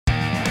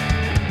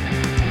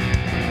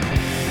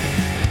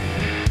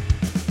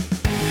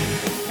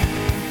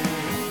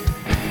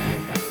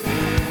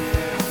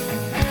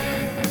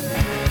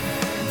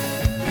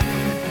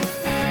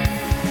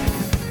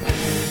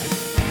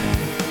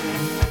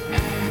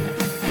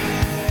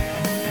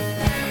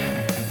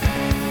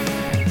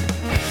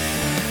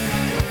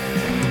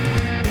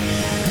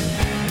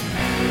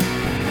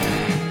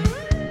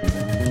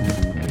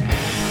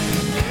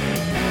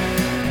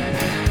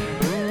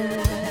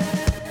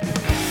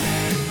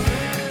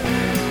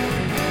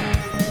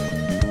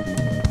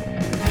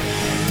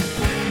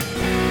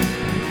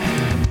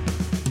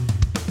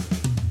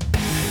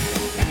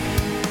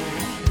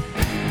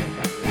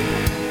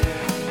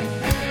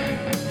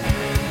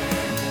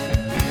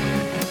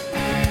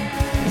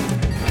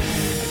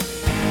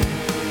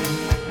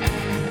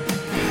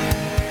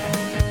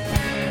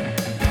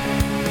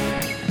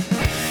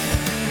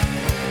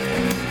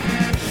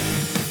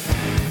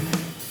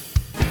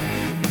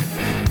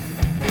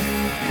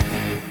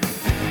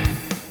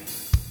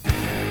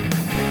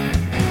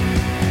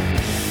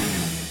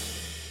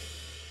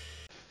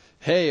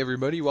Hey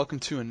everybody, welcome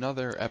to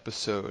another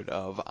episode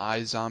of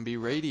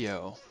iZombie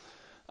Radio.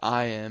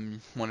 I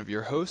am one of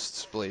your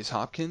hosts, Blaze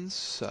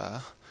Hopkins.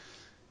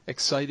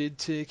 Excited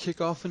to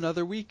kick off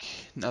another week,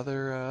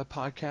 another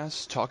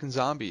podcast talking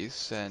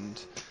zombies,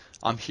 and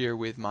I'm here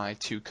with my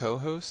two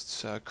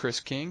co-hosts, Chris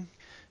King.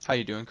 How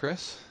you doing,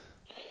 Chris?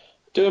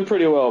 Doing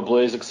pretty well,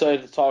 Blaze.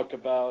 Excited to talk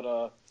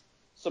about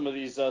some of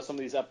these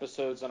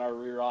episodes in our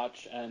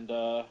rewatch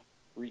and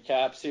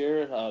recaps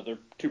here. They're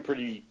two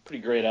pretty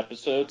great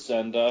episodes,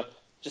 and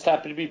just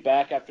happy to be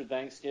back after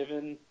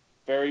Thanksgiving.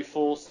 Very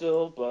full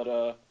still,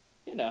 but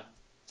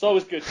it's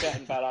always good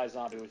chatting about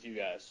iZombie with you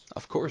guys.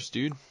 Of course,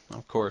 dude.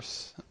 Of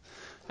course.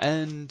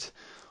 And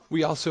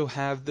we also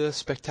have the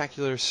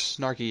spectacular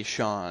snarky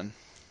Sean.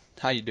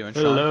 How you doing,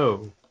 Sean?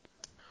 Hello.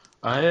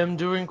 I am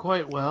doing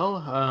quite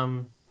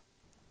well.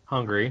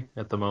 Hungry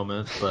at the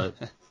moment, but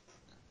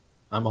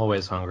I'm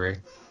always hungry.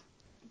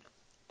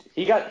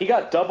 He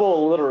got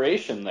double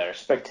alliteration there,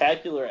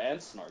 spectacular and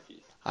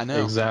snarky. I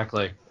know.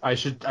 Exactly. I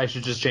should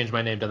just change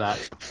my name to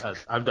that.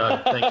 I'm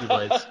done. Thank you,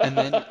 Blades. And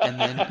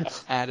then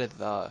added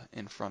the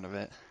in front of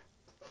it.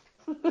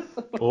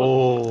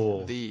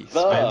 Oh.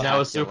 I'm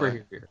now a Spectacular.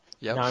 superhero.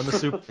 Yep. Now I'm a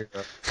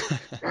superhero.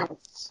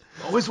 Yes.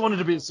 Always wanted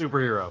to be a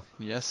superhero.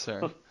 Yes,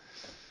 sir.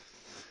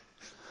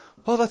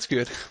 Well, that's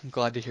good. I'm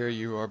glad to hear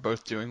you are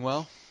both doing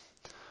well.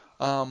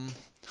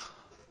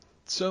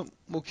 So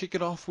we'll kick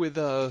it off with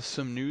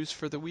some news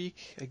for the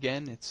week.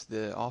 Again, it's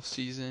the off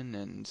season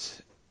and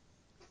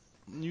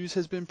news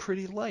has been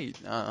pretty light.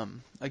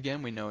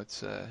 Again, we know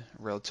it's a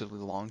relatively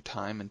long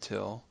time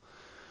until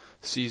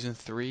season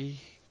 3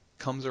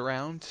 comes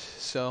around.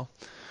 So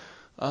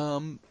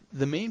the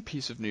main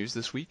piece of news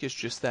this week is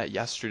just that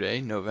yesterday,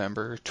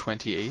 November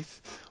 28th,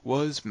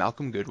 was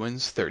Malcolm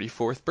Goodwin's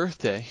 34th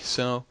birthday.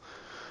 So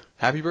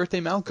happy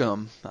birthday,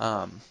 Malcolm.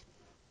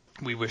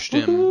 We wished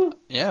him,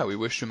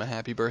 a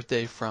happy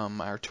birthday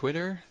from our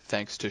Twitter,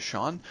 thanks to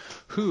Sean,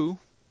 who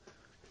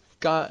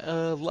got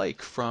a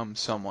like from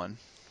someone,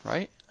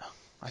 right?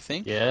 I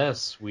think.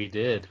 Yes, we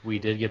did. We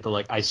did get the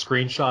like. I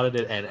screenshotted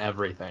it and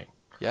everything.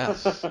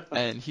 Yes,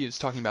 and he was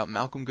talking about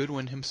Malcolm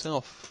Goodwin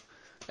himself,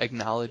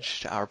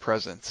 acknowledged our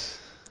presence.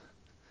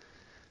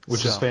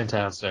 Which is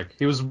fantastic.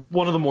 He was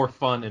one of the more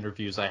fun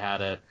interviews I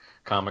had at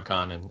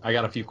Comic-Con, and I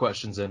got a few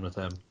questions in with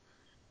him.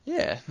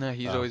 Yeah, no,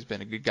 he's always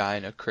been a good guy. I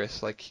know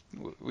Chris,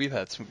 we've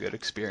had some good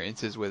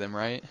experiences with him,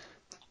 right?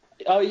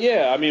 Oh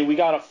yeah, I mean we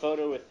got a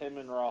photo with him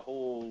and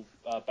Rahul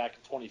back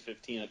in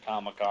 2015 at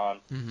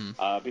Comic-Con.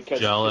 Mm-hmm. Because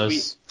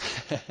jealous.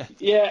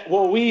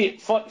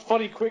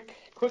 Funny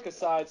quick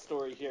aside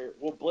story here.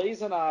 Well,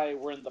 Blaze and I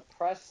were in the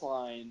press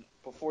line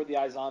before the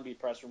iZombie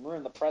press room. We were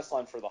in the press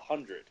line for the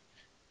 100,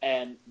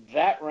 and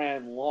that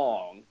ran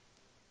long.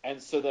 And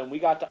so then we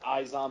got to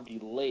iZombie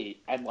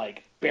late and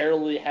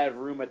barely had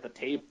room at the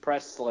tape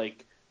press,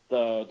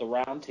 the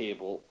round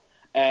table,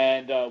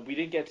 and we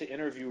didn't get to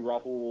interview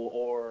Rahul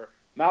or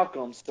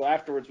Malcolm. So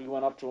afterwards we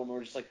went up to him and we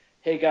were just like,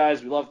 "Hey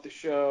guys, we loved the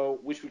show.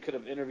 Wish we could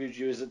have interviewed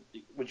you.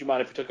 Would you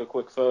mind if we took a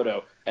quick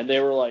photo?" And they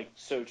were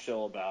so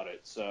chill about it.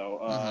 So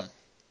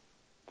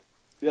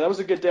yeah, that was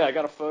a good day. I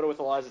got a photo with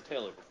Eliza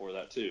Taylor before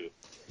that too.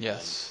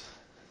 Yes.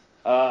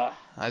 And,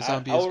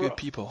 iZombie is good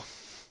people.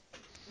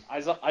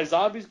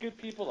 iZombie's good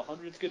people. The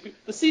 100's good people.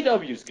 The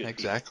CW's good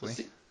exactly.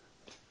 people.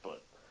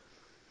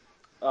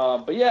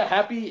 But yeah,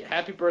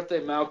 happy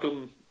birthday,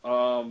 Malcolm.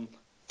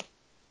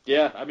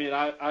 Yeah, I mean,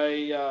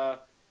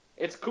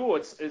 it's cool.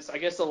 It's I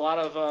guess a lot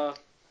of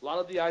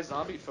the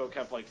iZombie folk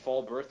have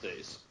fall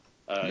birthdays.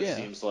 It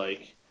seems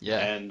like. Yeah.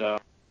 And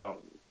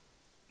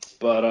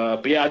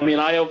but yeah,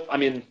 I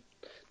mean,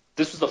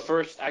 this was the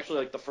first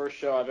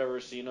show I've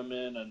ever seen him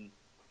in, and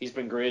he's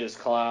been great as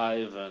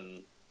Clive,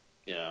 and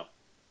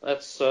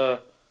that's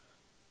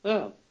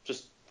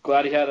just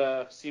glad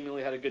he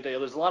seemingly had a good day.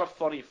 There's a lot of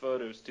funny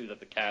photos too that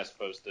the cast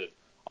posted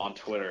on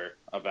Twitter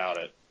about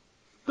it.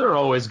 They're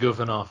always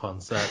goofing off on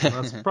set. And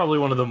that's probably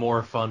one of the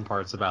more fun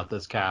parts about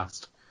this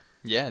cast.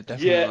 Yeah,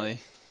 definitely.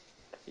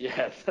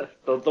 Yeah,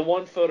 the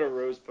one photo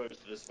Rose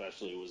posted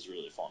especially was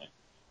really funny.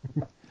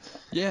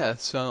 Yeah,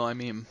 so I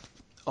mean,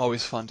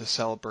 always fun to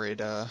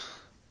celebrate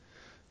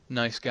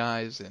nice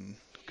guys and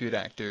good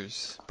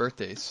actors'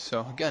 birthdays.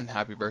 So again,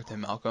 happy birthday,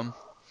 Malcolm.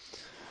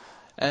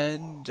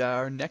 And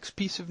our next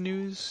piece of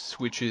news,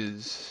 which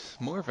is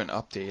more of an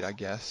update, I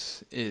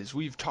guess, is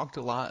we've talked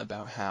a lot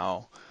about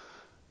how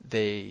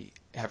they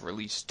have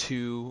released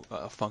 2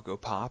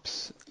 Funko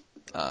Pops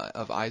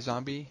of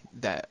iZombie,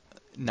 that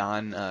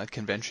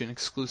non-convention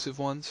exclusive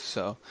ones.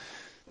 So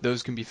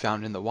those can be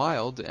found in the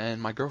wild,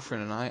 and my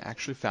girlfriend and I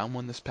actually found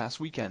one this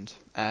past weekend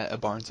at a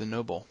Barnes &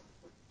 Noble,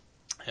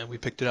 and we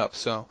picked it up.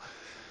 So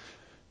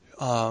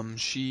we're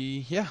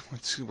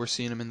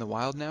seeing them in the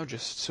wild now,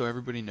 just so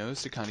everybody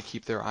knows to kind of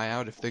keep their eye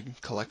out if they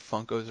collect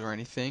Funkos or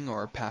anything,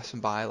 or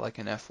passing by like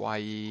an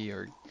FYE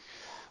or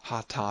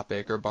Hot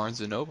Topic or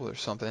Barnes & Noble or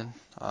something.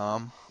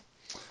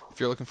 If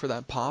you're looking for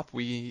that pop,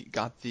 we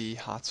got the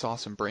Hot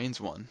Sauce and Brains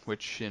one,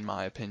 which in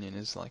my opinion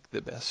is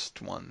the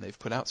best one they've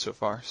put out so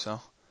far. So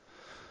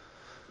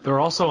They're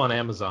also on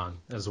Amazon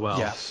as well.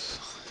 yes.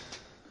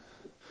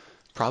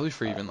 Probably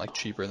for even like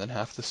cheaper than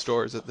half the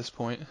stores at this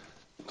point.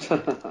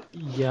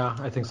 Yeah,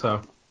 I think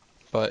so.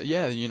 But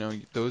yeah,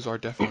 those are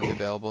definitely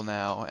available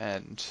now,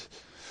 and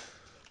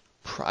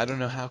I don't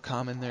know how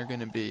common they're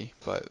going to be,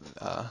 but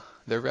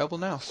they're available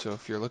now. So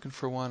if you're looking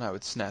for one, I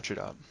would snatch it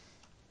up.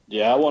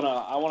 Yeah, I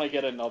wanna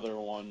get another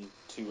one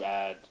to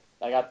add.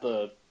 I got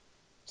the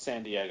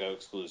San Diego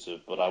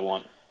exclusive, but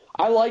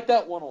I like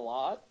that one a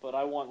lot, but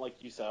I want,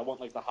 like you said, I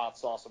want like the hot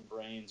sauce and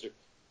brains, or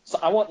so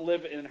I want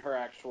Liv in her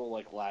actual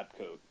like lab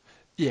coat.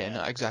 Yeah, no,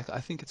 And exactly. I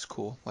think it's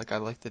cool. Like I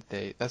like that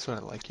that's what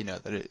I like,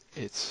 that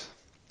it's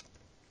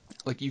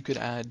like you could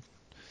add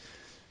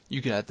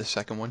the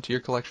second one to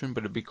your collection,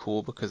 but it'd be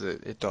cool because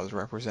it does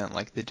represent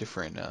like the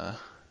different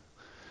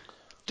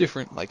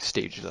like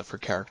stages of her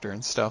character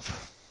and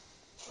stuff.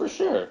 for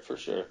sure, for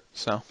sure.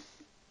 So,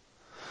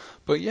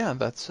 but yeah,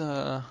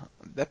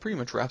 that pretty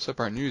much wraps up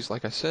our news.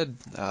 Like I said,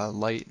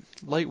 light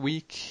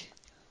week,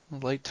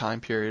 light time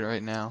period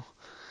right now.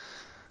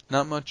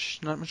 Not much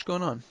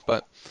going on,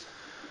 but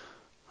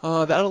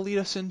that'll lead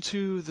us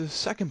into the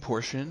second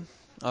portion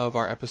of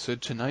our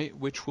episode tonight,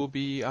 which will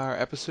be our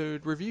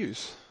episode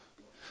reviews.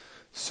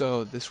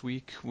 So this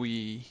week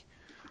we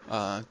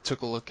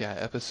took a look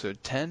at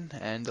episode 10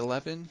 and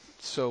 11.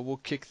 So we'll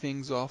kick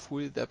things off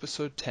with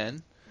episode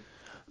 10,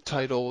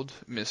 titled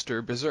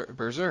Mr.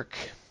 Berserk.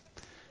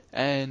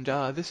 And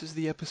this is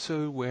the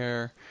episode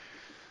where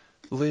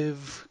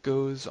Liv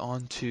goes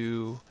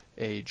onto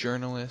a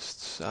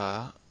journalist's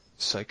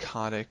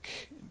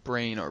psychotic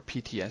brain or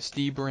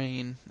PTSD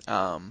brain,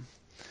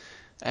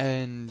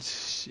 and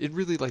it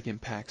really like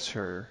impacts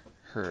her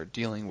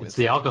dealing It's with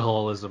the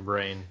alcoholism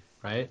brain,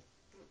 right?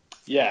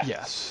 Yeah,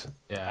 yes,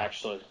 Yeah.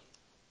 actually.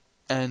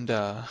 and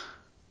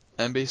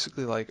and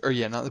basically like or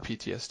yeah, not the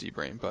PTSD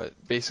brain,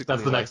 That's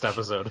the next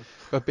episode.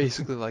 but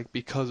basically like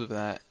because of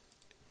that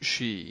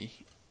she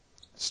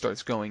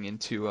starts going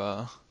into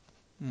a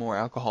more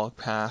alcoholic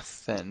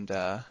path and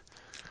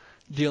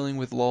dealing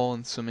with Lowell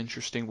in some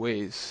interesting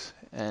ways.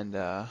 And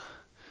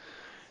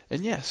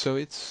yeah, so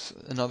it's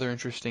another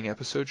interesting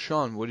episode.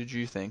 Sean, what did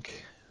you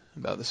think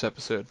about this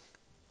episode?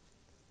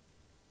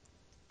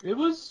 It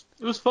was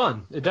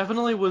fun. It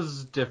definitely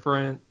was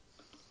different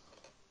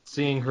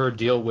seeing her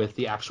deal with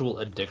the actual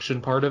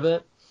addiction part of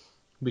it,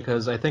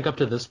 because I think up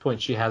to this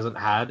point she hasn't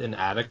had an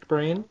addict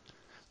brain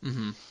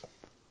Hmm.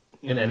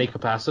 in Hmm. any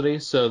capacity.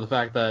 So the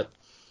fact that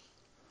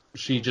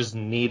she just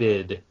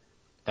needed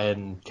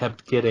and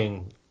kept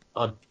getting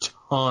a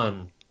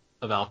ton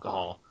of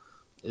alcohol,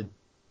 it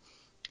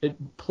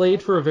it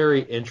played for a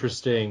very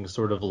interesting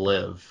sort of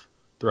live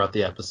throughout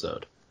the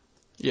episode.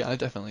 Yeah, I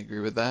definitely agree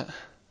with that.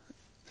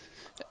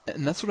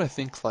 And that's what I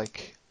think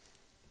like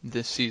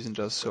this season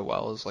does so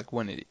well is like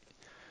when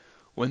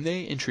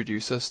they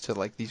introduce us to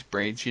like these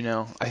brains,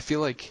 I feel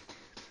like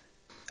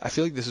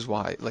this is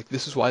why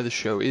the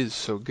show is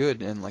so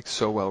good and like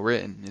so well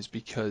written is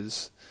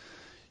because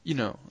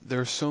there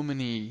are so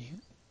many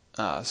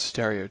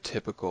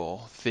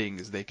stereotypical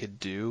things they could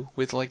do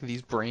with like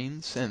these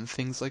brains and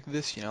things like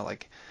this,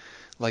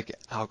 like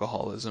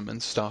alcoholism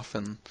and stuff,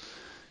 and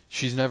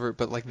she's never,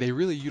 but like they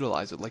really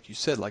utilize it, like you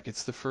said, like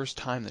it's the first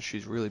time that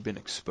she's really been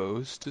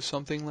exposed to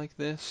something like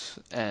this,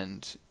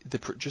 and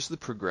just the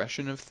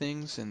progression of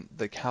things and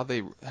like how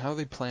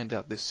they planned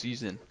out this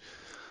season.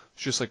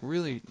 It's just like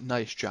really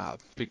nice job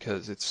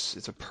because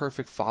it's a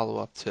perfect follow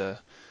up to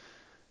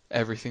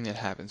everything that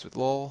happens with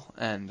Lowell,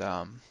 and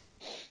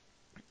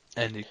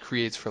it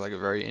creates for like a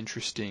very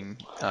interesting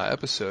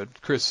episode.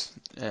 Chris,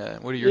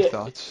 what are your Yeah.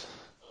 thoughts?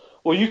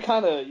 Well, you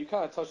kind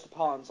of touched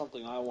upon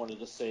something I wanted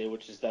to say,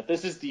 which is that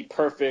this is the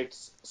perfect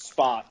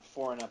spot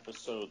for an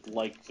episode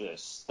like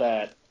this.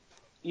 That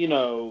you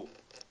know,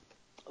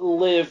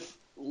 Liv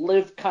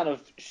kind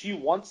of she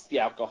wants the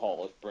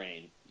alcoholic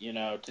brain,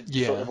 to so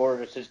Yeah.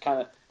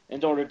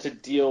 in order to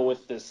deal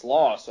with this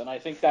loss, and I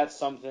think that's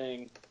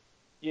something,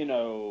 you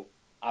know,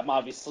 I'm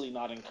obviously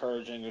not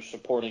encouraging or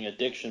supporting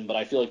addiction, but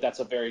I feel like that's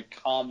a very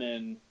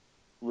common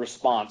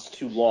response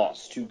to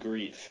loss, to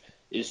grief,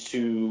 is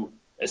to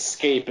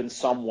escape in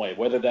some way,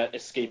 whether that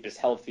escape is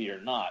healthy or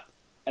not.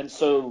 And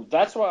so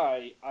that's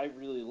why I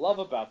really love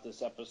about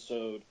this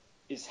episode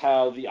is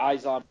how the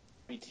iZombie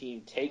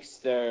team takes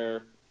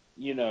their,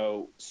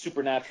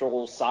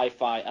 supernatural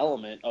sci-fi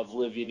element of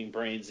Liv eating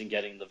brains and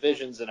getting the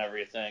visions and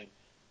everything,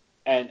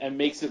 and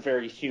makes it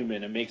very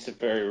human and makes it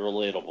very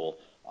relatable.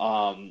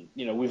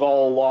 We've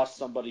all lost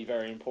somebody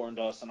very important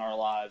to us in our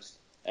lives,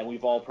 and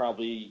we've all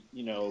probably,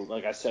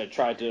 like I said,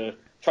 tried to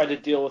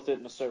deal with it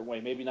in a certain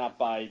way. Maybe not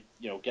by,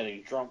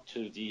 getting drunk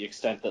to the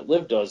extent that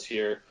Liv does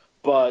here,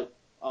 but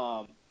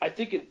I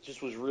think it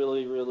just was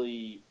really,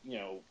 really,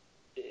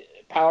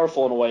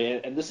 powerful in a way.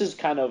 And this is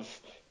kind of,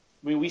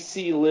 I mean, we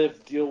see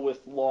Liv deal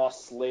with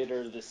loss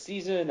later this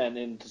season and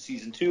into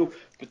season two,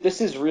 but this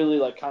is really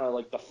like kind of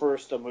like the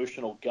first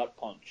emotional gut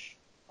punch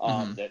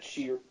Hmm. that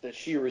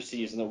she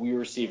receives and that we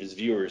receive as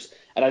viewers.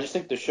 And I just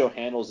think the show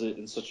handles it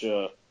in such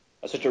a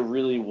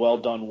really well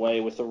done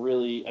way with a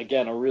really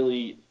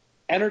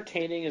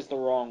entertaining is the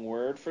wrong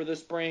word for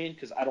this brain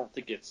because I don't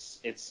think it's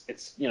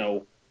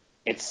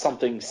it's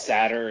something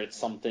sadder, it's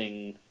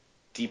something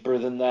deeper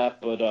than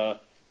that,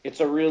 but it's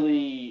a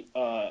really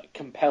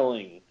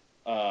compelling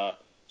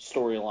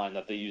storyline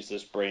that they use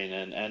this brain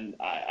in, and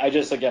I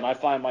just again I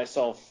find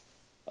myself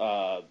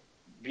uh,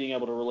 being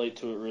able to relate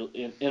to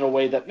it in a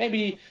way that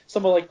maybe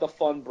some of like the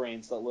fun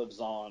brains that lives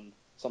on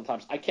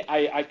sometimes I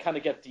kind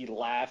of get the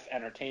laugh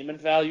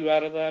entertainment value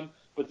out of them,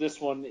 but this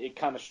one it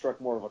kind of struck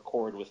more of a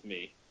chord with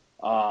me,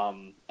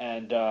 um,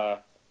 and uh,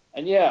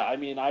 and yeah, I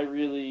mean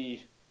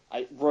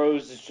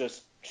Rose is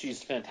just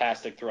she's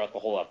fantastic throughout the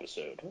whole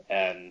episode,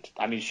 and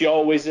I mean she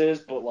always is,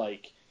 but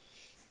like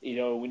we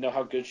know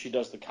how good she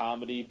does the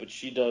comedy, but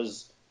she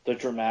does the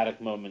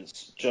dramatic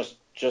moments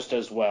just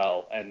as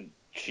well, and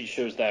she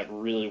shows that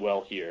really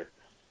well here.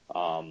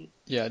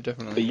 Yeah, I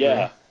definitely But agree.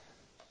 yeah,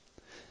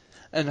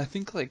 And I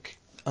think like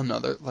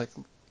another like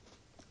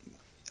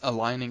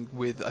aligning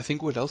with I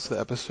think what else the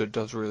episode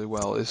does really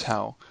well is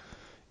how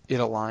it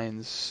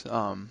aligns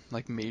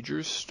like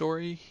Major's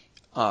story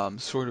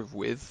sort of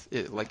with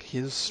it, like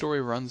his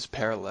story runs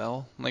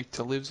parallel like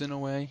to Liv's in a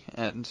way,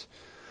 and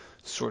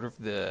sort of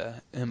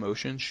the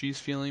emotion she's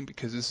feeling,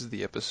 because this is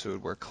the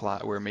episode where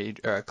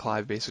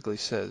Clive basically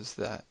says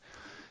that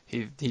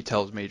he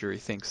tells Major he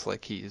thinks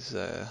like he's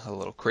a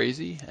little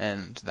crazy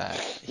and that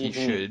he hmm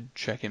should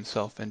check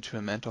himself into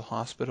a mental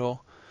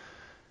hospital.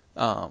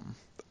 Um,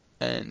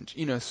 and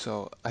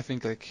so I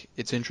think like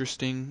it's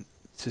interesting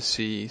to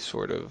see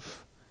sort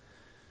of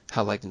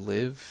how like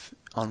Liv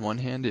on one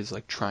hand is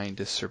like trying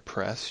to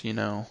suppress,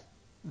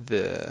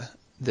 the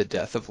the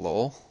death of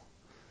Lowell,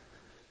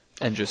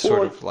 and just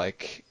sort well, of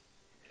like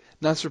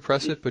not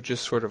suppress it, but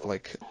just sort of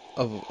like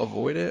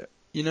avoid it,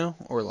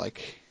 or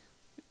like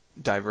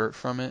divert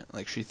from it.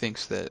 Like she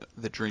thinks that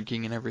the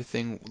drinking and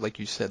everything, like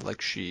you said,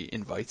 like she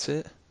invites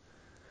it.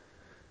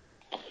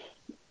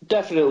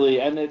 definitely,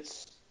 and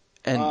it's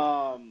And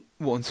um,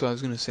 well, and so I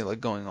was gonna say, like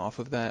going off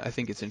of that, I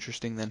think it's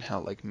interesting then how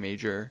like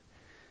Major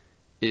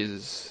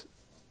is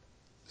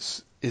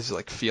is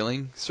like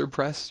feeling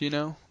suppressed,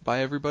 by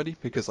everybody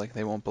because like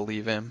they won't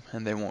believe him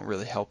and they won't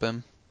really help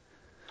him.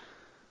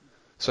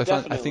 So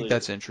I think definitely.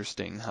 that's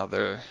interesting how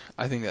they're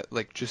I think that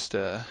like just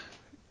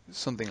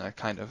something I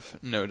kind of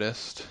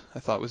noticed I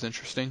thought was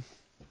interesting.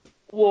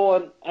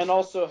 Well, and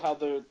also how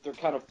they're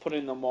kind of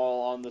putting them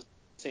all on the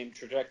same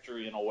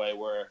trajectory in a way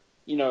where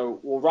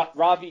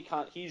Ravi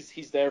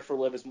he's there for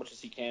Liv as much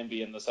as he can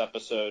be in this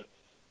episode,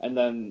 and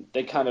then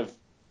they kind of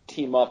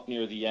team up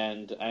near the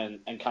end and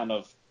kind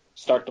of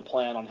start to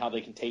plan on how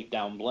they can take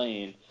down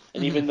Blaine.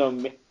 And Hmm. even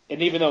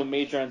though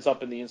Major ends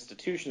up in the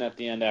institution at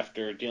the end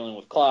after dealing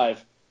with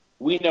Clive,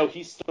 we know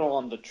he's still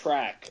on the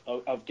track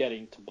of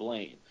getting to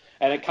Blaine,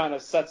 and it kind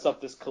of sets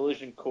up this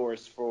collision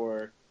course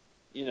for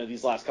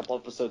these last couple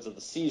episodes of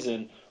the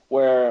season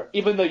where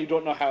even though you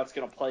don't know how it's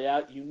going to play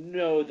out, you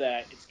know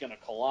that it's going to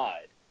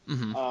collide.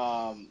 Hmm.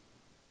 Um,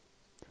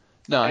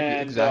 No, and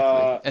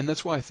exactly. And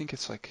that's why I think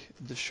it's like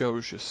the show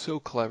is just so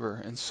clever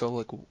and so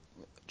like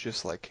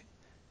just like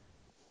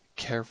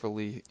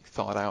carefully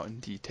thought out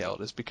and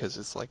detailed is because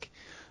it's like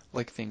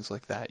things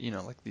like that,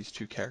 like these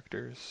two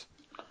characters,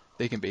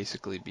 they can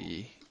basically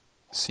be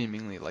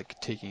seemingly like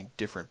taking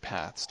different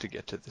paths to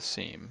get to the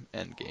same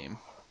end game.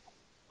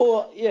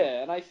 well,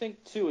 yeah, and I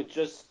think too it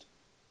just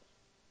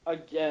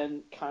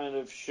again kind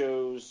of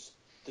shows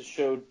the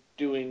show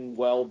doing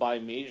well by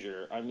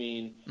Major. I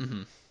mean,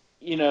 Hmm.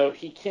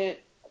 he can't.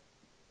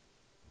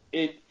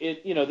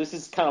 This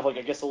is kind of like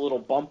I guess a little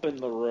bump in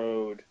the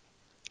road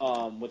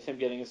with him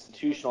getting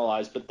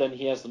institutionalized. But then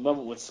he has the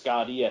moment with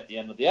Scotty at the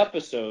end of the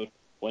episode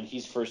when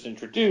he's first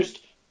introduced,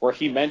 where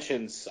he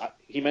mentions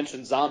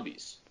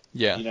zombies,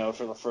 Yeah.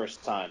 for the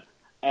first time,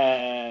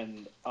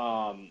 and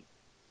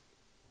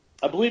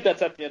I believe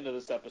that's at the end of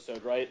this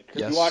episode, right?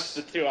 Because we watched Yes.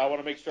 the two. I want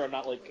to make sure I'm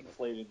not like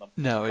conflating them.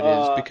 No, it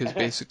is Uh, because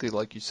basically,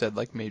 like you said,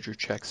 like Major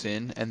checks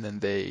in and then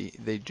they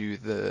do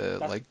the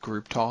that's like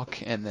group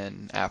talk, and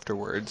then I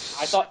afterwards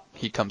thought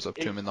he comes up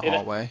to him it, in the it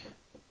hallway.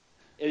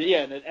 yeah,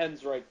 and it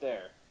ends right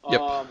there.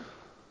 Yep.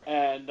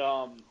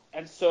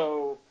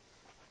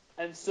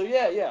 And so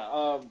yeah,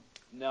 yeah.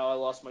 Now I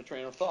lost my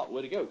train of thought.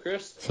 Way to go,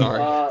 Chris. Sorry.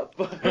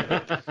 But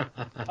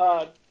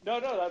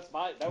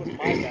that was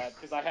my bad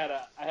because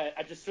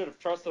I just sort of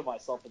trusted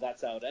myself that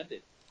that's how it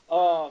ended.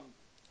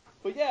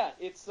 But yeah,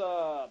 it's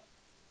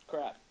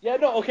crap. Yeah,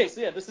 no, okay,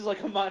 so yeah, this is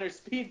like a minor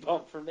speed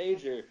bump for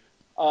Major.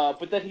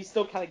 But then he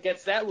still kind of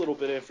gets that little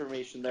bit of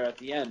information there at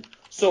the end.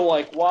 So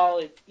like while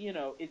it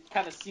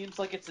kind of seems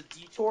like it's a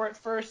detour at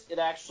first, it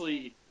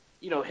actually,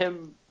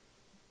 him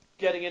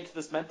getting into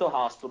this mental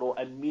hospital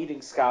and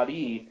meeting Scott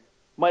E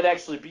might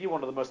actually be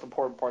one of the most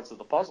important parts of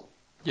the puzzle.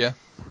 Yeah,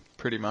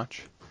 pretty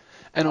much.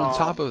 And on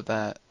top Um, of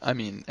that, I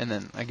mean, and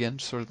then again,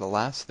 sort of the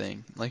last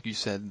thing, like you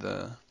said,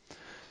 the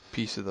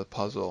piece of the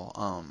puzzle.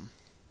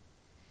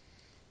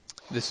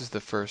 This is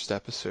the first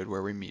episode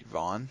where we meet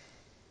Vaughn,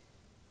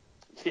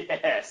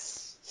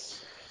 yes,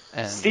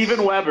 and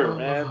Steven Weber,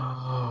 man.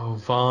 Oh,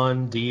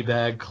 Von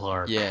D-Bag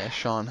Clark. yeah,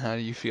 Sean, how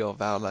do you feel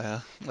about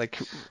like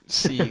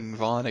seeing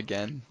Vaughn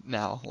again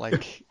now,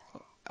 like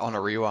on a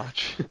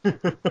rewatch?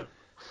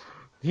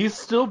 He's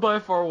still by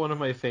far one of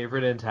my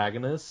favorite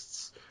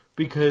antagonists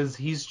because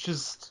he's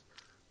just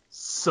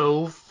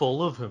so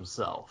full of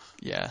himself.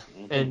 Yeah.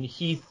 And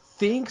he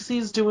thinks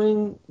he's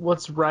doing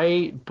what's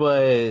right,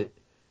 but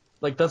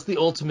like that's the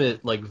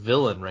ultimate like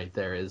villain right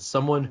there, is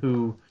someone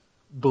who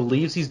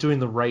believes he's doing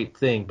the right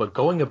thing but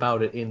going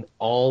about it in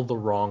all the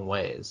wrong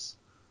ways.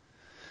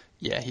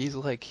 Yeah,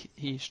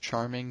 he's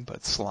charming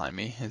but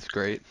slimy. It's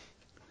great.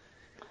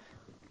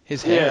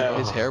 His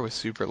Yeah. hair was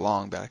super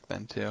long back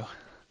then too.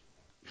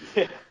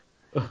 Yeah.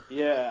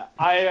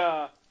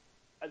 Yeah.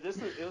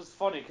 It was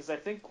funny because I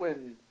think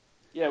when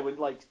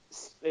like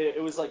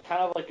it was like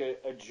kind of like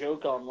a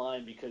joke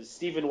online because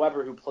Steven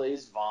Weber, who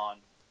plays Vaughn,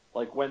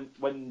 like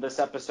when this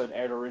episode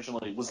aired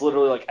originally, was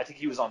literally like, I think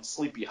he was on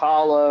Sleepy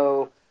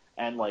Hollow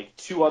and like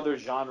two other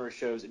genre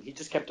shows, and he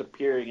just kept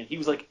appearing, and he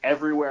was like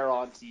everywhere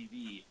on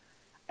TV,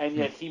 and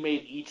yet he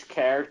made each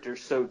character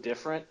so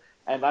different.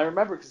 And I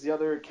remember because the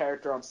other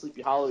character on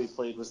Sleepy Hollow he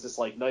played was this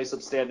like nice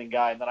upstanding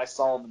guy, and then I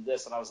saw him in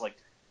this, and I was like,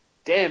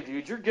 damn,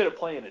 dude, you're good at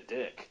playing a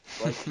dick.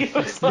 Like, he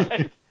was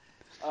like,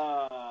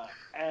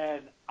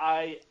 and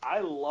I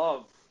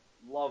love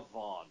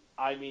Vaughn.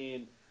 I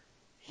mean,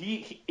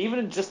 he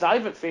even just not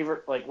even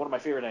favorite, like one of my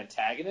favorite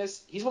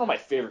antagonists. He's one of my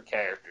favorite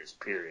characters.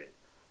 Period.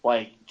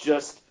 Like,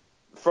 just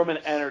from an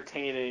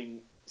entertaining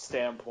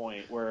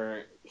standpoint,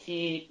 where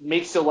he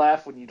makes you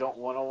laugh when you don't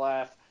want to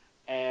laugh,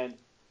 and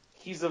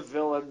he's a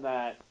villain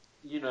that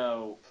you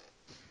know.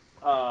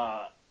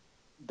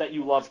 That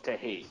you love to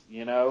hate,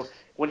 you know?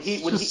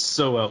 It's just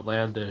so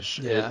outlandish.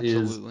 Yeah, It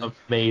is absolutely.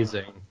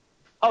 amazing.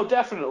 Oh,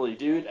 definitely,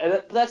 dude.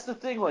 And that's the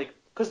thing, like,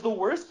 because the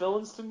worst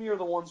villains to me are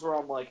the ones where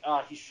I'm like,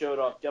 he showed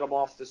up, get him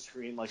off the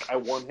screen, like, I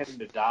want him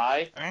to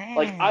die.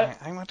 Like,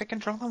 I want to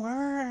control the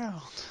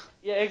world.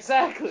 yeah,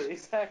 exactly.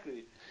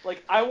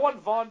 Like, I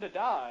want Vaughn to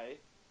die,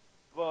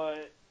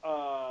 but,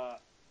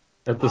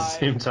 At the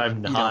same time,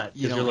 You don't not.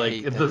 you Because you're don't like,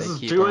 hate that this they is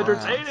keep too him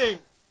around. entertaining!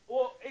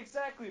 well,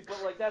 exactly,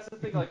 but, like, that's the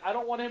thing, like, I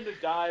don't want him to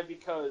die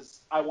because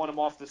I want him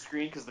off the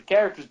screen because the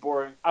character's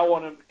boring. I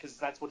want him because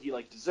that's what he,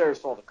 like, deserves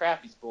for all the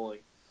crap he's pulling.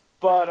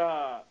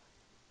 But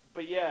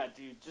yeah,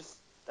 dude, just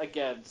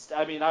again,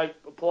 I mean, I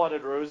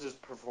applauded Rose's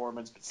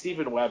performance, but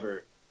Steven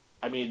Weber,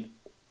 I mean,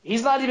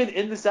 he's not even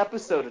in this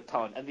episode a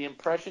ton, and the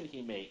impression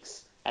he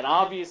makes, and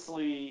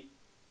obviously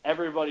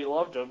everybody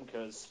loved him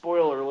because,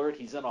 spoiler alert,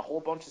 he's in a whole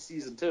bunch of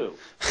season 2,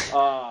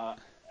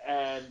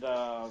 and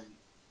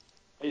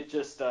it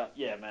just,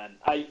 yeah, man,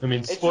 I mean,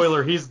 it's just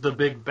spoiler, he's the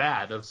big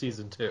bad of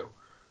season 2.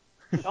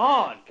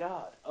 Sean,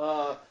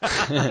 God,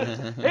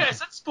 Hey, I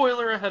said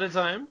spoiler ahead of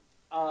time.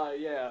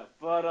 Yeah,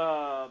 but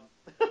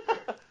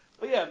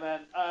yeah,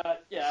 man,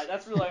 yeah,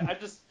 that's really, I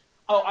just,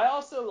 I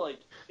also, like,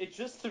 it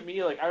just, to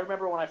me, like, I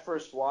remember when I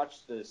first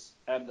watched this,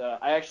 and,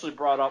 I actually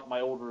brought up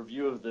my old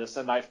review of this,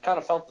 and I've kind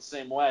of felt the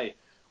same way,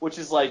 which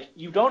is, like,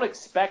 you don't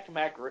expect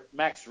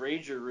Max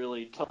Rager,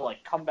 really, to,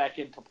 like, come back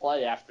into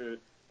play after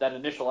that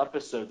initial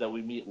episode that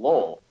we meet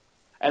Lowell.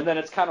 And then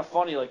it's kind of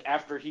funny, like,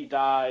 after he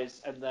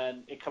dies, and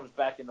then it comes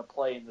back into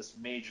play in this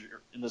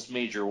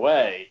major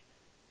way.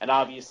 And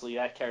obviously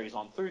that carries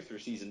on through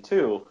season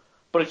 2.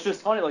 But it's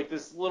just funny, like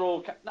this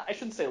little, I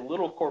shouldn't say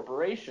little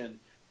corporation,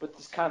 but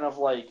this kind of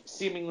like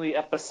seemingly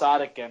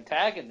episodic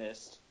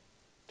antagonist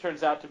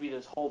turns out to be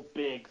this whole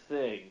big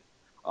thing.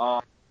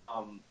 Um,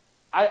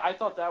 I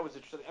thought that was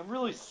interesting and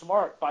really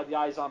smart by the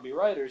iZombie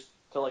writers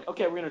to like,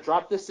 okay, we're gonna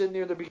drop this in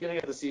near the beginning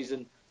of the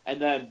season,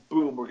 and then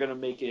boom, we're gonna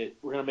make it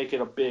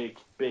a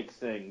big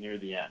thing near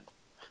the end.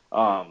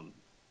 Um,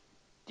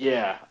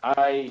 yeah,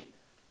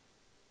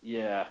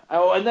 yeah.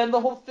 Oh, and then the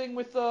whole thing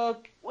with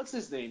what's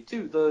his name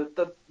too?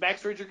 The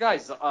Max Ranger guy,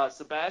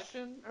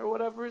 Sebastian or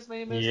whatever his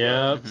name is.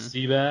 Yep,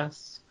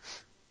 Seabass.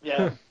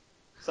 Yeah.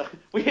 So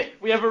we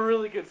have a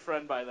really good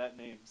friend by that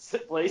name,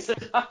 Blaze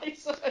and I.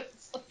 So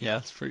Yeah,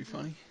 it's pretty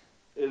funny.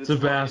 it is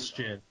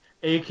Sebastian,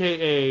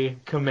 a.k.a.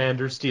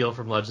 Commander Steel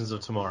from Legends of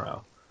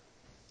Tomorrow.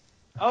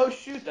 funny. Oh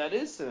shoot, that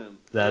is him.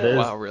 That Yeah. is.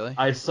 Wow, really?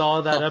 I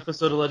saw that Huh.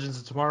 episode of Legends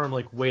of Tomorrow, I'm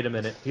like, wait a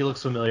minute, he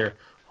looks familiar.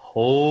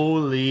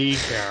 Holy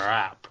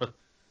crap.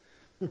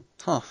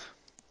 Huh.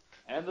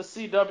 And the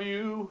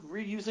CW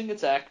reusing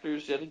its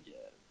actors yet again.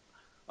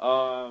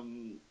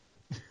 Um,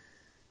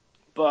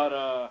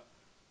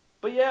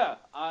 but yeah,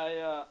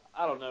 I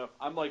don't know.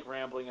 I'm like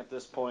rambling at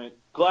this point.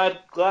 Glad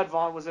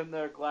Vaughn was in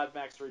there. Glad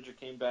Max Rager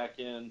came back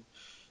in.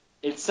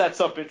 It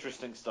sets up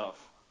interesting stuff.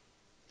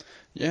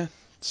 Yeah.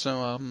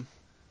 So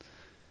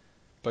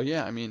but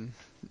yeah, I mean,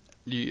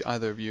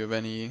 either of you have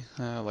any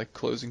like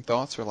closing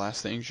thoughts or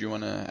last things you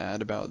want to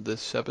add about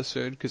this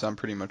episode? Because I'm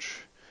pretty much,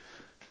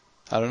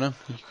 I don't know.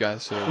 You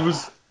guys sort It of.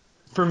 was,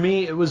 for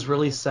me, it was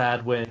really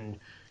sad when,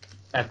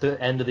 at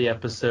the end of the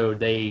episode,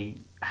 they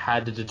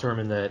had to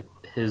determine that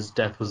his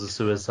death was a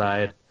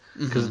suicide.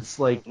 Because it's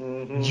like,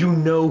 you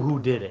know who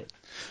did it.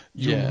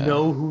 You Yeah.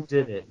 know who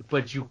did it,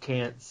 but you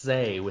can't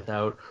say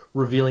without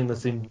revealing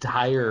this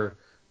entire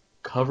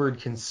covered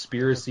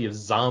conspiracy of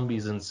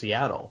zombies in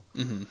Seattle.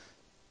 Hmm.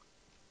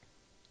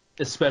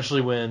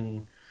 Especially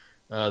when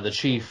the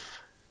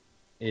chief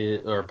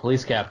or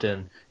police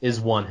captain is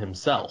one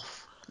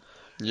himself.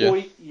 Yeah.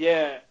 Well,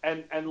 yeah,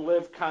 and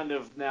Liv kind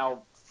of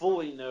now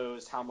fully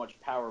knows how much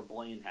power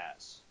Blaine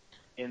has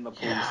in the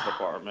police Yeah.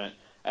 department,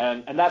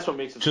 and that's what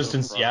makes it Just so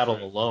in Seattle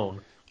frustrating.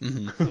 alone.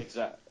 Hmm.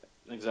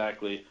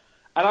 Exactly.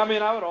 And I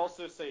mean, I would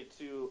also say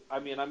too. I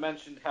mean, I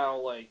mentioned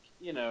how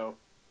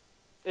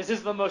this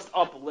is the most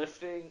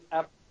uplifting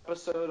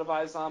episode of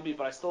iZombie,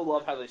 but I still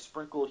love how they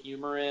sprinkle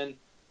humor in.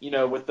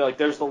 With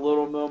there's the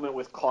little moment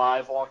with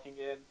Clive walking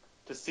in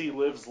to see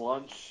Liv's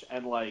lunch,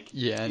 and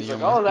Yeah, and he's he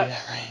like, almost, "Oh, yeah,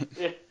 right.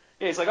 yeah,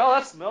 he's like, oh,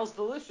 that smells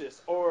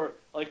delicious." Or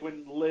like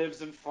when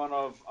Liv's in front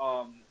of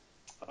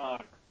uh,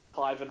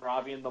 Clive and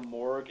Ravi in the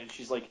morgue, and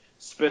she's like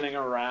spinning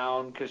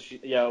around because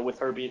with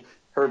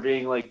her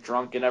being like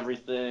drunk and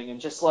everything, and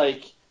just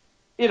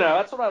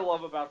that's what I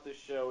love about this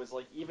show is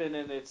even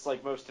in its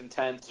most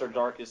intense or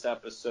darkest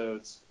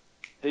episodes,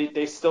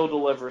 they still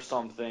deliver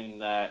something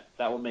that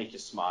will make you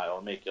smile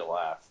and make you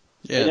laugh.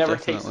 It Yeah, never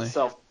takes definitely.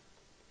 itself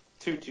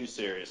too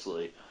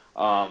seriously.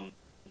 Um,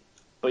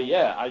 but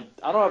yeah,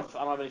 I don't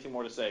have anything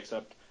more to say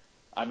except,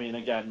 I mean,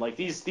 again,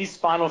 these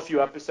final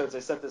few episodes. I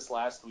said this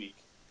last week,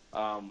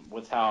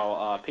 with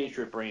how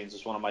Patriot Brains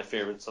is one of my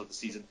favorites of the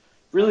season.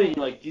 Really,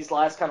 these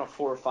last kind of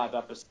 4 or 5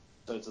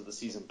 episodes of the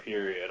season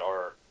period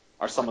are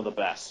some of the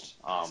best.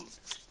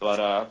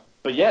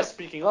 But yeah,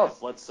 speaking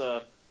of, let's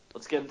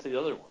get into the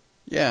other one.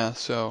 Yeah,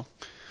 so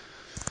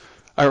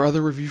our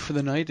other review for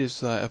the night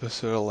is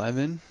episode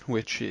 11,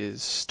 which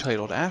is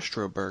titled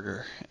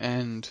Astroburger.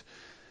 And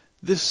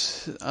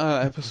this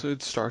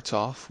episode starts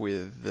off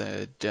with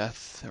the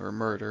death or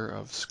murder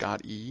of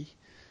Scott E.,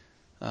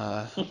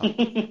 uh,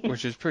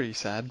 which is pretty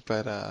sad,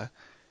 but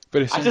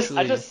I just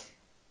I essentially, just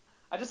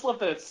I just love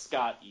that it's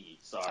Scott E.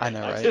 I Sorry,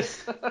 know, I right?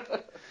 just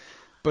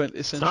But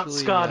It's not essentially,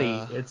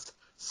 Scotty, it's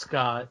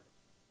Scott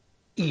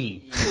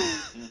E.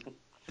 E.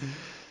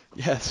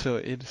 yeah, so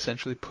it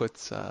essentially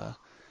puts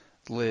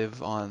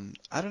Liv on,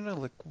 I don't know,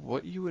 like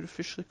what you would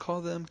officially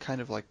call them,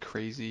 kind of like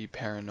crazy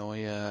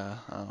paranoia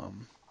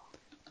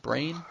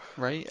brain,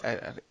 right?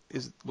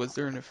 Was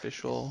there an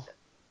official?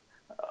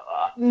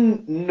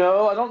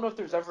 No, I don't know if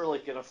there's ever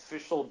an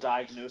official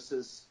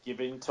diagnosis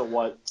given to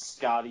what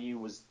Scotty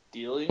was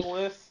dealing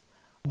with.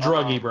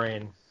 Druggy Um,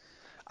 brain.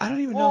 I don't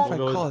even know if We'll well,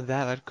 I'd go call with it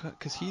that.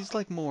 Because he's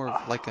like more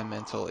of like a uh,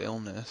 mental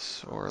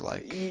illness or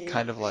like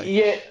kind of like,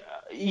 yeah,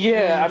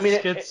 yeah. I mean,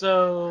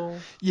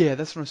 schizo. yeah,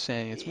 that's what I'm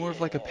saying. It's more of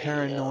like a yeah.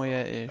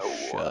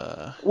 paranoia-ish.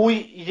 Well,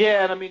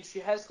 yeah, and I mean, she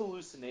has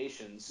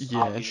hallucinations,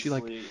 Yeah, and she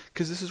like, obviously.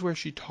 because this is where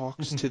she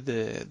talks to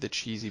the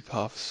cheesy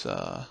puffs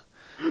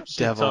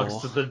She talks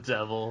devil. to the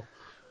devil.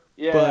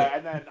 But Yeah,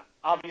 and then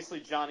obviously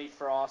Johnny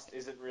Frost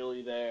isn't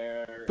really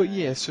there, But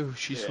yeah, and so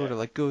she yeah. sort of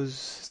like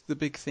goes. The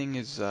big thing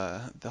is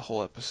the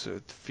whole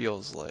episode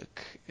feels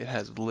like it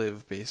has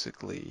Liv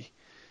basically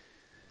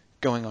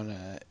going on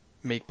a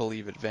make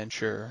believe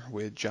adventure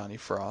with Johnny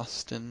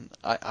Frost, and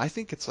I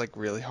think it's like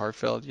really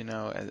heartfelt,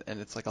 and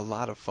it's like a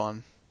lot of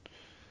fun.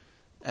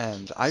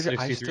 And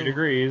 63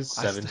 degrees,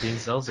 I still 17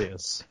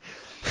 Celsius.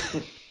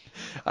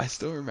 I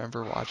still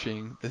remember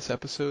watching this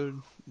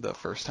episode the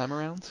first time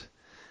around,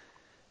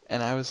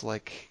 and I was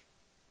like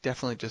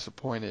definitely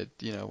disappointed,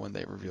 when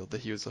they revealed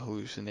that he was a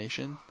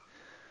hallucination.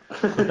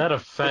 But that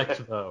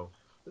effect, though,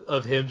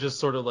 of him just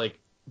sort of like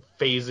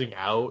phasing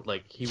out,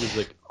 like he was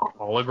like a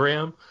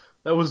hologram,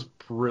 that was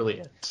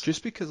brilliant.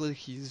 Just because like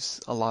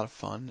he's a lot of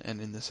fun,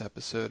 and in this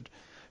episode,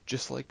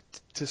 just like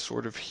to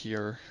sort of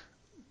hear,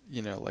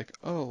 like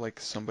oh, like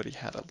somebody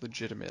had a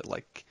legitimate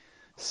like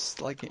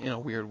in a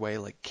weird way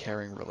like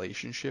caring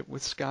relationship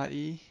with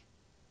Scotty,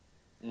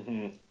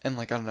 hmm and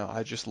like I don't know,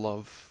 I just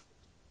love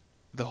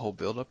the whole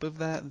buildup of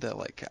that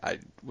like I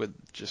would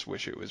just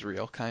wish it was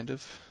real, kind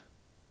of.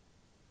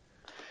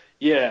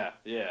 Yeah,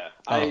 yeah.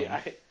 Um,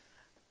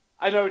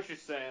 I know what you're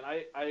saying.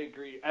 I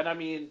agree, and I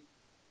mean,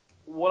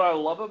 what I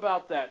love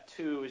about that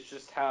too is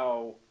just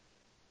how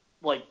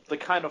the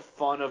kind of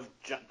fun of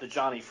the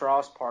Johnny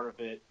Frost part of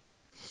it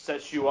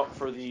sets you up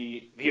for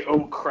the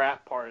oh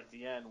crap part at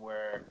the end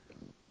where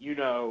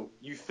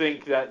you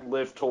think that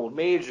Liv told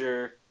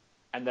Major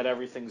and that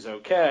everything's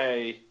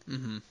okay,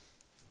 hmm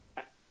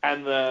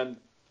and then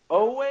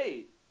oh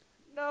wait,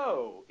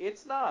 no,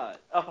 it's not.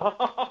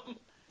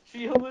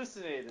 She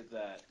hallucinated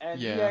that,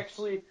 and yeah,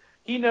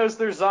 he knows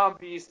they're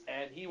zombies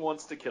and he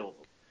wants to kill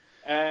them,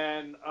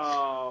 and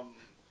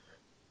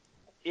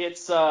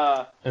it's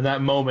And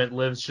that moment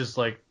lives just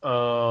like,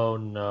 oh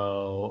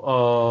no,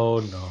 oh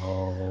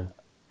no.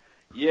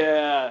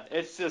 yeah,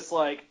 it's just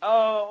like, oh,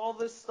 all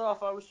this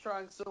stuff I was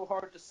trying so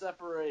hard to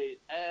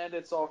separate, and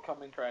it's all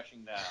coming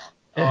crashing down.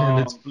 And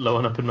it's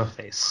blowing up in my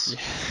face.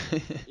 yeah,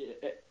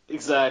 Yeah,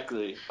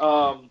 exactly.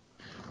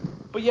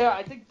 But yeah,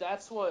 I think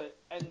that's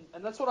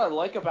and that's what I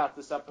like about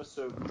this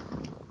episode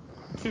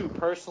too.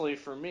 Personally,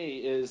 for me,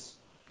 is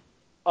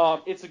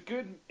it's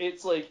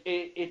like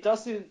it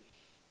doesn't.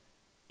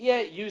 Yeah,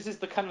 it uses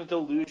the kind of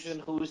delusion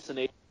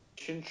hallucination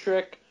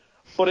trick,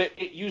 but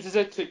it uses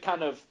it to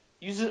kind of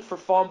uses it for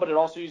fun, but it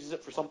also uses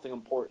it for something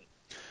important,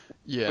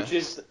 yeah,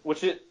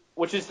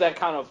 which is that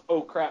kind of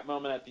oh crap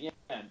moment at the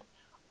end.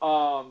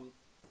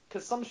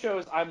 Because some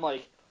shows I'm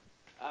like,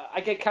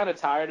 I get kind of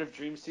tired of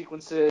dream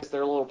sequences.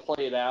 They're a little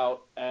played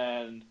out,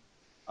 and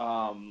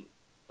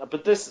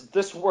but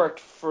this worked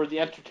for the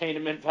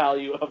entertainment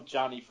value of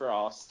Johnny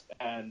Frost,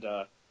 and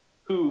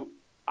who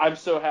I'm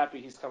so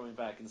happy he's coming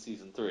back in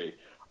season 3.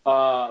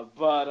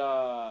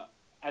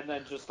 And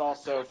then just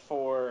also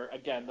for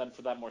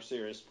that more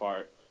serious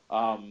part.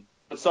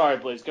 But sorry,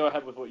 Blaze, go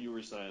ahead with what you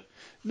were saying.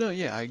 No,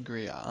 yeah, I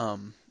agree.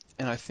 And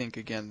I think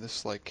again,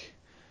 this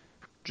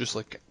just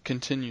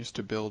continues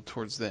to build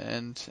towards the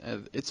end.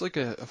 And it's like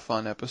a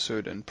fun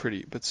episode and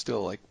pretty, but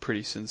still like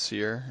pretty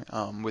sincere.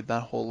 With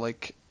that whole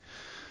like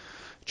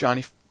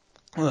Johnny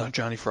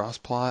Johnny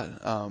Frost plot.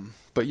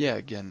 But yeah,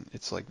 again,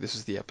 it's like this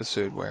is the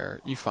episode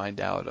where you find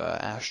out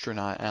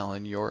astronaut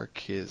Alan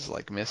York is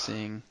like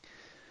missing,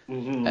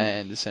 Mm-hmm.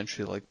 and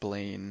essentially like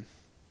Blaine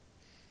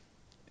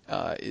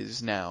is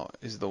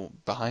the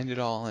behind it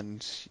all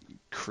and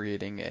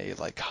creating a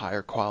like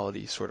higher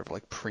quality sort of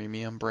like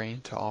premium brain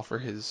to offer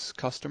his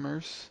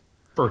customers.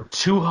 For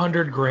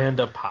 200 grand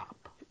a pop.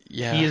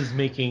 He Yeah, is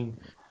making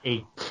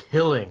a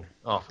killing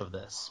off of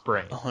this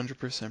brain.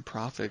 100%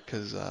 profit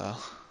because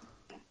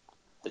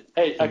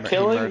Hey, a he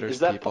killing murders is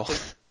that people.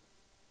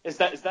 is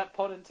that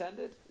pun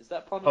intended? Is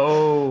that pun intended?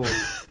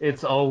 Oh,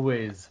 it's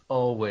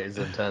always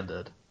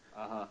intended.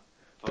 Uh huh.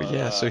 But But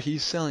yeah, so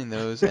he's selling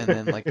those, and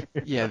then like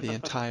yeah, the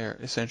entire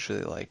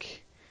essentially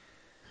like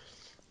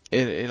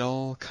it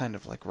all kind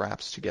of like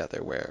wraps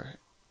together where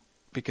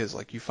because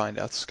like you find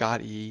out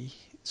Scott E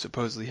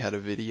supposedly had a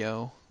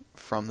video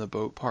from the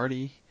boat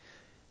party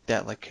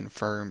that like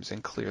confirms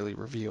and clearly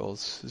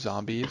reveals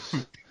zombies,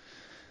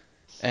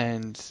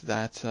 and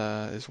that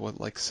is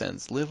what like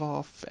sends Liv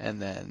off,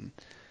 and then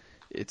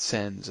it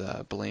sends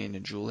Blaine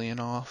and Julian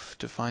off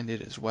to find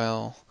it as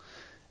well,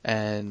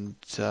 and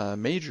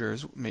Major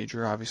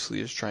obviously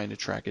is trying to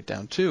track it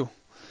down too.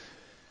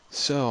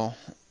 So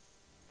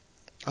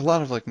a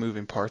lot of like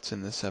moving parts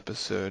in this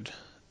episode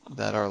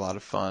that are a lot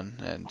of fun,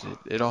 and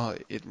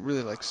it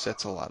really like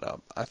sets a lot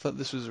up. I thought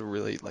this was a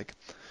really like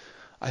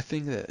I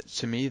think that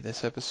to me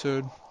this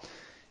episode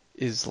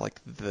is like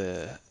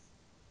the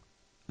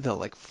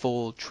like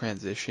full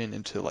transition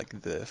into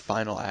like the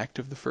final act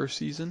of the first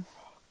season.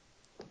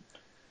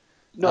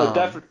 no,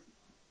 Um,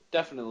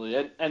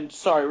 definitely. And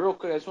sorry, real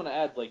quick, I just want to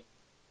add, like,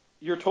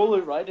 you're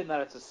totally right in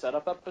that it's a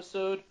setup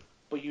episode,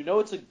 but you know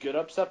it's a good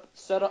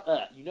setup.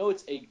 You know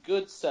it's a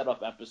good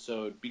setup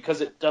episode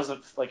because it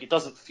doesn't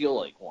feel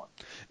like one.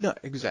 no,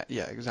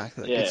 yeah,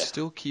 exactly. Like it Yeah.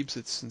 still keeps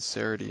its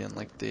sincerity, and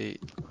like they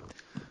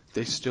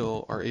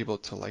still are able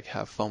to like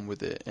have fun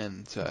with it,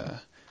 and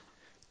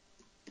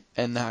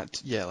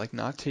not yeah like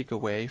not take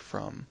away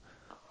from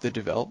the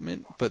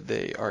development, but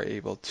they are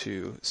able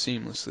to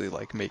seamlessly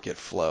like make it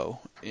flow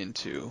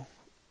into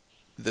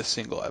the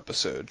single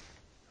episode.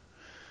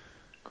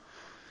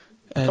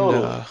 And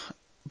Totally.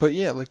 but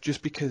yeah, like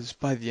just because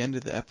by the end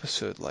of the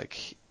episode,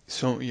 like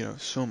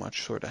so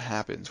much sort of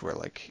happens where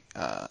like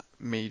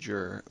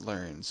Major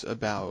learns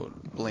about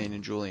Blaine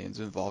and Julian's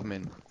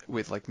involvement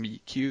with like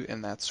Meet Cute,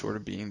 and that's sort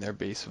of being their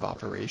base of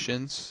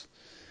operations.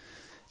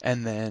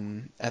 And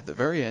then at the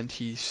very end,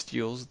 he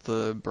steals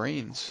the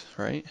brains,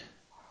 right?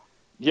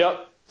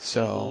 Yep.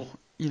 So,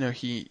 Hmm.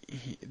 he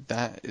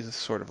that is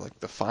sort of like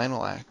the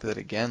final act that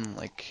again,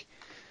 like,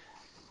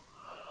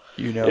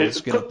 is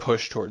It gonna put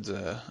push towards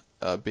a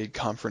big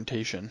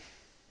confrontation.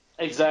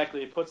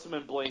 exactly. It puts him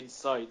in Blaine's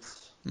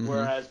sights, Hmm.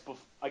 whereas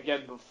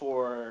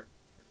before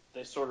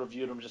they sort of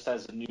viewed him just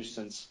as a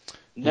nuisance.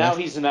 Yeah, Now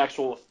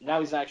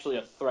he's actually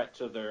a threat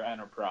to their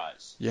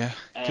enterprise. yeah,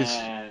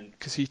 And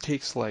cause he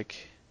takes like,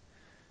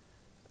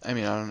 I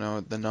mean, I don't know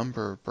the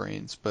number of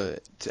brains,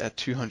 but at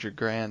 200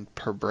 grand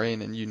per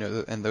brain, and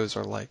and those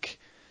are like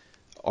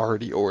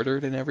already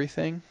ordered and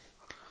everything.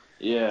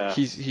 yeah.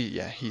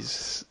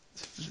 He's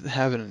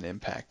having an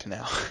impact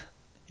now.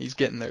 He's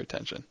getting their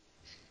attention.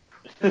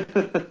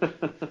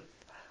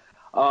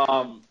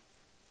 um,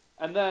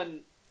 and then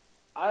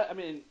I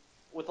mean,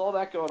 with all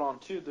that going on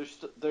too,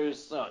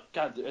 there's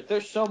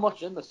so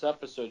much in this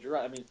episode. You're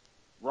right. I mean,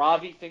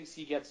 Ravi thinks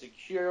he gets a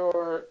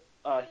cure.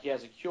 He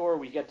has a cure.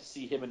 We get to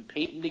see him and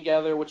Peyton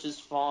together, which is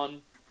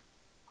fun.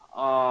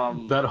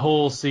 That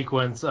whole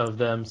sequence of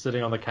them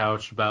sitting on the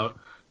couch about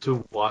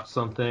to watch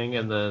something,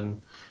 and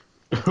then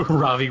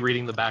Ravi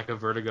reading the back of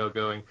Vertigo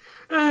going,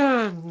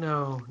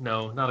 no,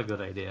 not a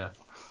good idea.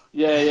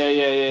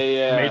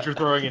 Yeah. Major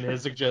throwing in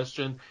his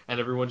suggestion, and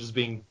everyone just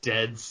being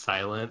dead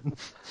silent.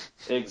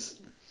 Ex-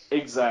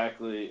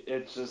 exactly.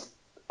 It's just,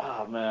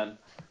 oh man,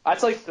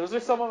 that's like those are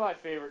some of my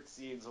favorite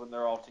scenes when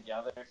they're all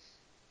together.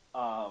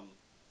 Um,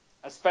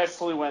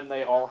 Especially when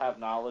they all have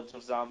knowledge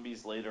of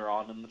zombies later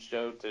on in the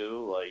show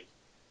too, like,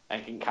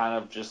 and can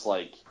kind of just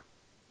like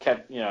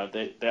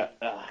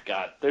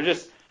God, they're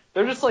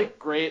just like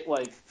great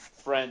like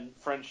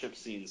friendship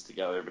scenes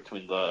together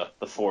between the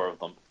four of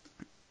them.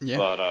 Yeah.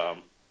 But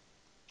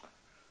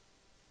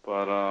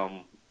but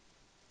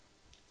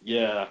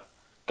yeah,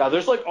 God,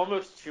 there's like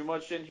almost too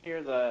much in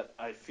here that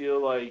I feel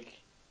like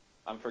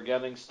I'm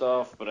forgetting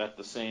stuff, but at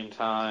the same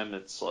time,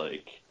 it's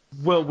like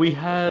Well, we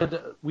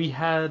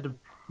had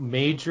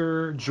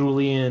Major,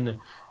 Julian,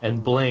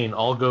 and Blaine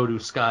all go to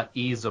Scott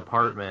E's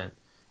apartment,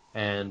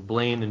 and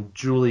Blaine and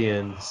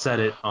Julian set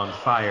it on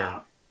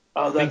fire,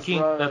 Oh, that's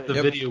thinking that the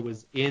right. Yep. video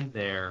was in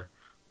there,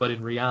 but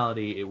in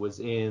reality, it was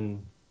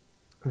in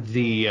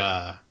the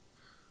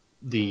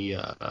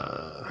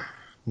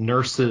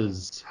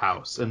nurse's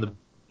house in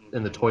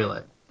the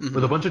toilet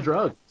with a bunch of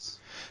drugs,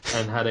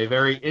 and had a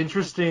very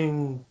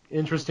interesting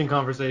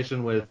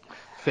conversation with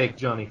fake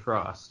Johnny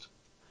Frost.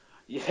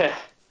 Yeah.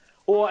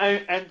 Well,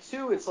 and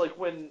two, it's like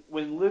when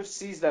Liv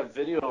sees that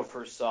video of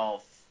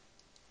herself,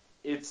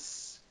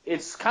 it's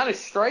kind of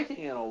striking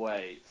in a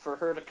way for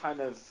her to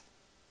kind of.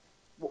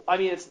 I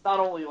mean, it's not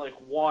only like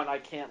one, I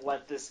can't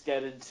let this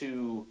get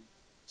into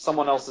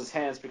someone else's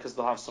hands because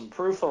they'll have some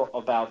proof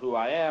about who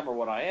I am or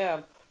what I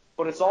am,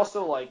 but it's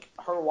also like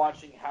her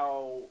watching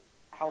how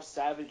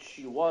savage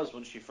she was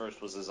when she first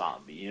was a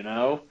zombie, you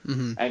know,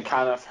 Mm-hmm. and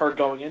kind of her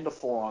going into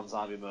full on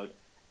zombie mode.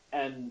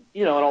 And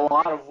you know, in a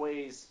lot of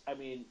ways, I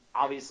mean,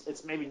 obviously,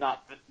 it's maybe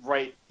not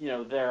right, you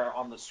know, there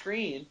on the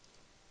screen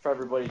for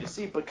everybody to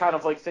see, but kind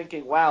of like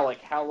thinking, wow,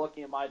 like how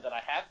lucky am I that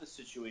I have this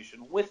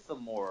situation with the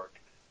morgue,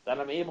 that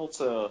I'm able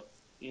to,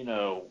 you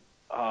know,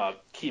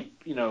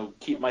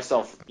 keep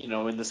myself, you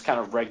know, in this kind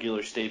of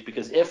regular state,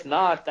 because if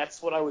not,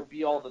 that's what I would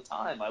be all the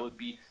time. I would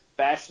be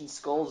bashing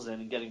skulls in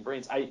and getting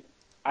brains.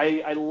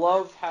 I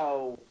love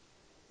how,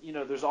 you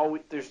know,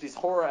 there's these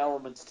horror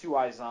elements to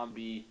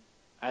iZombie,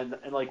 and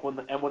like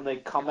when they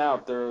come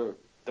out, they're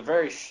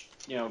very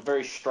you know,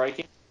 very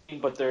striking,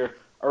 but they're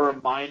a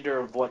reminder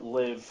of what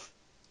Liv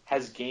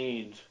has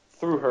gained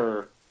through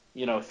her,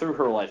 you know, through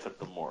her life at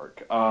the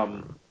morgue.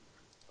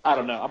 I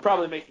don't know. I'm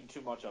probably making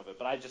too much of it,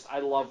 but I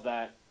love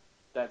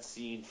that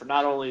scene for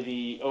not only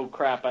the oh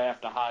crap I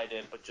have to hide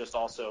it, but just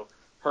also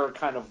her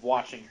kind of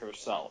watching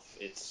herself.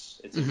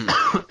 It's Mm-hmm.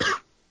 interesting.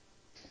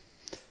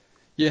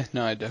 Yeah,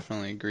 no, I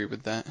definitely agree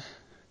with that.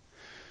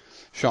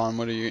 Sean,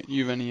 what are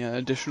you have any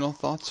additional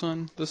thoughts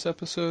on this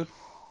episode?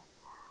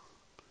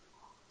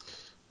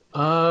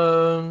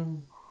 No,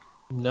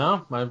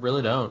 I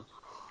really don't.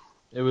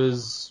 It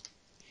was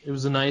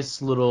a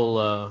nice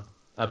little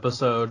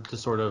episode to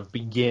sort of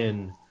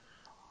begin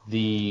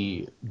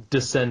the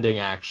descending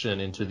action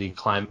into the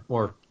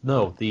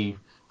the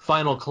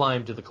final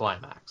climb to the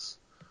climax.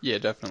 Yeah,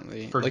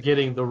 definitely. Like,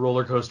 Forgetting the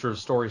roller coaster of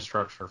story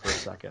structure for a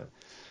second.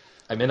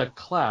 I'm in a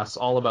class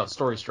all about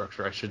story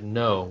structure. I should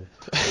know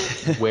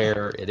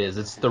where it is.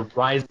 It's the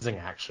rising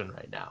action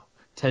right now.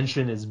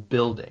 Tension is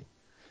building.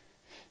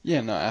 yeah,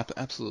 no,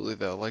 absolutely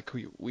though. Like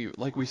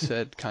we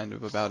said kind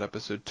of about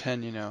episode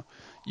 10, you know,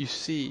 you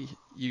see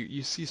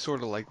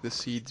sort of like the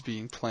seeds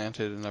being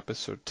planted in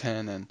episode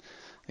 10, and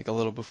like a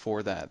little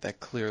before that, that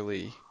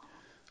clearly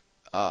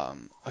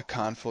a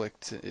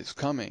conflict is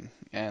coming,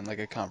 and like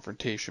a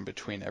confrontation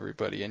between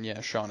everybody. And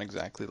yeah, Sean,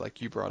 exactly like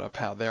you brought up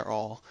how they're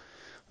all,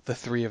 the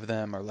three of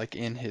them are like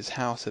in his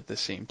house at the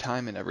same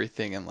time and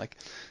everything, and like,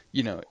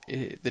 you know,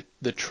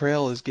 the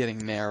trail is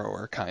getting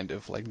narrower, kind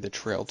of like the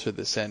trail to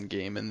this end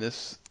game. And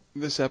this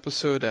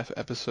episode,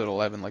 episode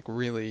 11, like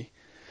really,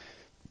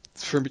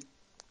 for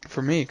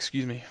for me,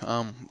 excuse me,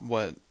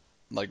 what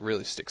like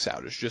really sticks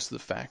out is just the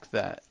fact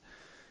that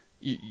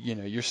you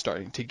know, you're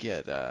starting to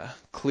get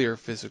clear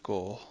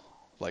physical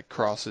like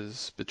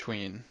crosses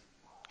between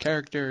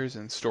characters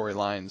and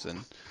storylines,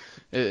 and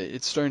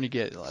it's starting to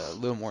get a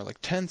little more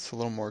like tense, a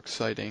little more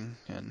exciting,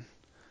 and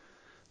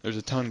there's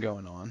a ton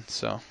going on.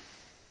 So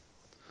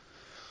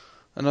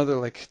another,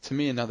 like, to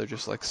me, another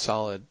just like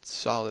solid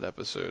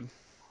episode.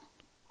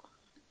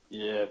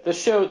 Yeah,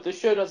 this show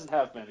doesn't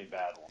have many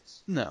bad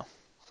ones. No,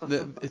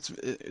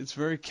 it's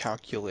very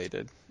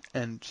calculated,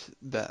 and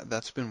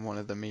that's been one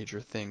of the major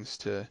things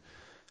to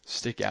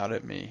stick out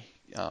at me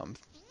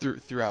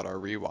throughout our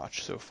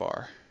rewatch so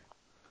far.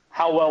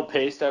 How well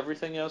paced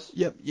everything is,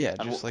 Yep, yeah,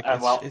 just like and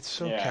well, it's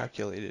so yeah.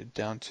 calculated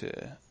down to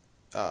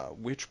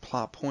which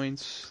plot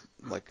points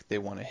like they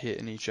want to hit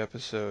in each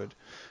episode.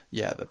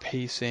 Yeah, the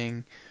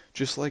pacing,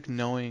 just like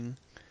knowing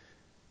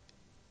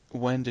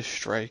when to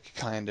strike,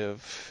 kind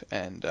of,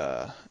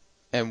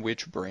 and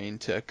which brain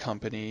to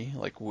accompany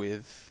like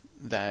with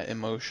that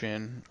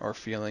emotion or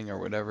feeling or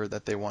whatever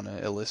that they want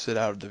to elicit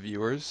out of the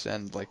viewers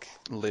and like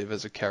live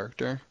as a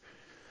character.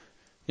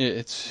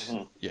 It's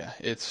Hmm. yeah,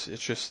 it's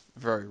just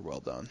very well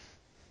done.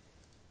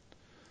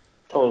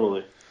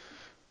 Totally.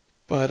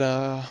 But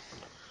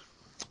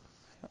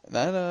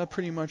that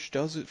pretty much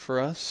does it for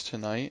us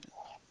tonight.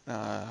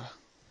 Uh,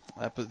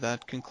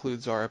 that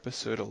concludes our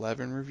episode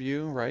 11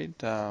 review, right?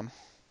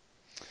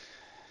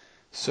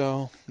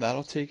 So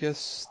that'll take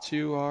us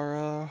to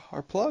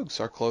our plugs,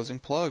 our closing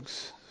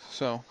plugs.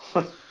 So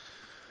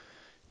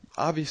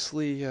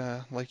obviously,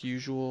 like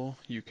usual,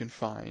 you can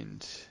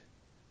find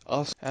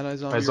us at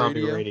iZombie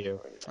iZombie Radio,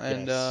 Radio.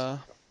 and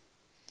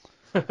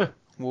Yes.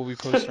 we'll be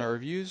posting our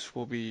reviews.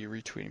 We'll be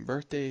retweeting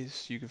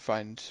birthdays. You can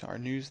find our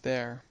news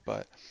there,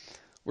 but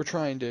we're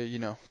trying to, you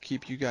know,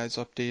 keep you guys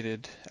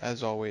updated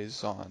as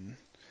always on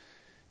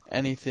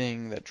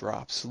anything that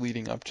drops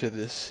leading up to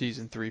this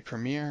season 3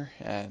 premiere,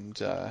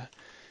 and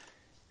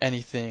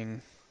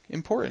anything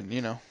important,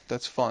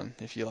 that's fun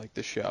if you like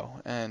the show.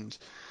 And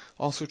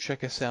also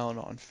check us out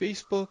on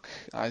Facebook,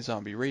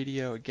 iZombie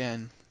Radio.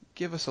 Again,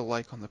 give us a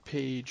like on the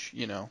page,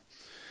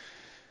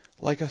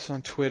 like us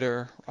on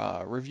Twitter,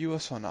 review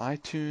us on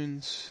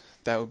iTunes.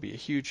 That would be a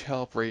huge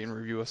help. Rate and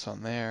review us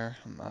on there.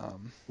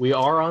 We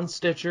are on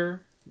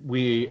Stitcher.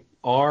 We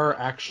are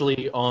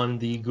actually on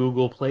the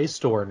Google Play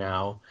Store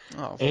now,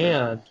 Oh, very cool.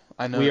 and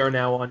I we know. are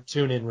now on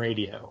TuneIn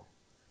Radio.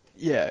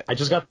 Yeah, I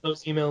just got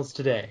those emails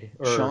today,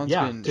 Sean's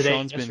been today,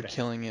 Sean's been yesterday.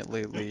 killing it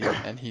lately,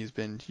 and he's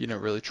been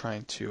really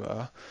trying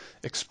to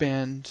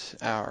expand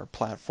our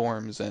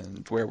platforms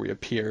and where we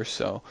appear.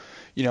 So,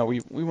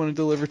 we want to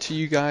deliver to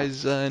you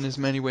guys in as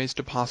many ways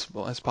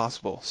as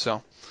possible.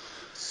 So,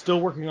 Still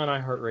working on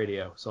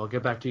iHeartRadio, so I'll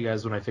get back to you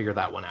guys when I figure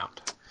that one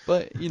out.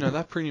 but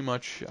that pretty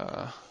much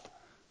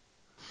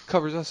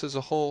covers us as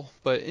a whole.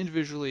 But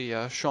individually,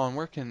 Sean,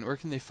 where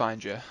can they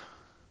find you?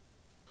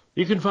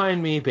 You can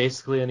find me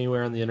basically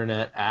anywhere on the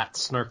internet at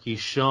Snarky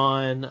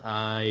Sean.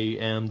 I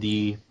am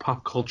the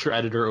pop culture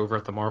editor over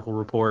at the Marvel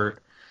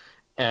Report,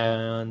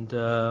 and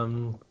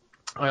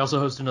I also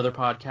host another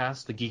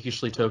podcast, the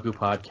Geekishly Toku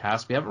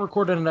podcast. We haven't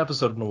recorded an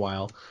episode in a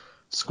while.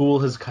 School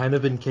has kind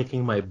of been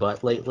kicking my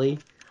butt lately,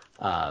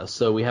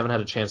 so we haven't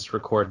had a chance to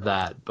record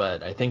that.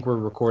 But I think we're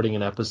recording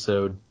an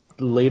episode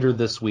later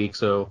this week,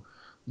 so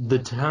the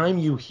time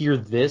you hear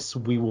this,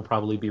 we will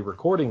probably be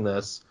recording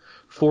this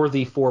for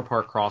the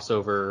 4-part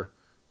crossover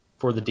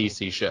for the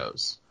DC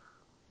shows.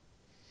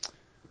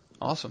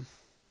 Awesome.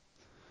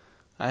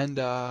 And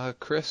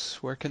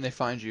Chris, where can they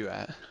find you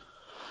at?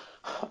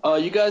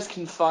 You guys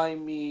can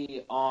find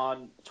me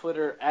on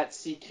Twitter at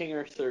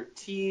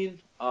ckinger13.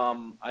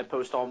 I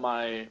post all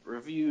my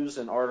reviews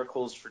and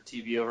articles for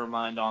TV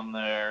Overmind on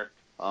there,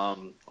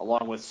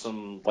 along with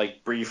some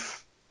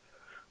brief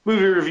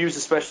movie reviews,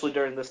 especially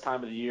during this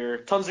time of the year.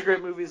 Tons of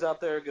great movies out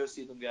there. Go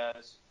see them,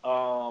 guys.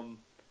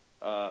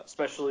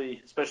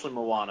 Especially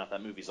Moana.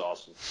 That movie's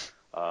awesome.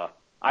 I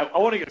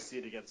want to go see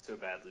it again so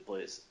badly,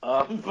 please.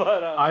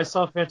 I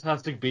saw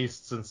Fantastic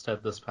Beasts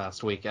instead this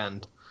past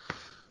weekend.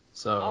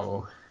 So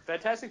awesome.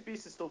 Fantastic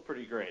Beasts is still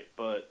pretty great,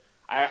 but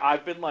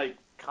I've been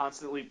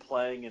constantly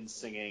playing and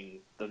singing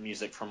the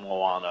music from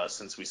Moana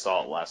since we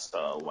saw it last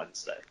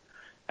Wednesday,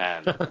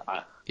 and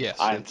Yes,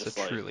 I'm it's just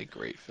a truly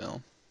great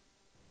film.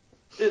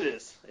 It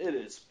is.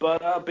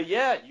 But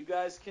yeah, you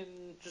guys can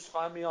just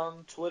find me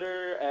on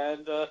Twitter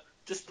and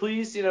just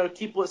please,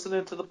 keep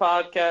listening to the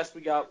podcast.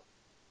 We got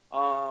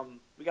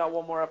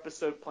one more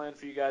episode planned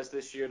for you guys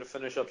this year to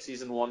finish up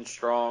season 1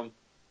 strong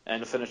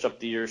and to finish up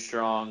the year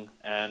strong.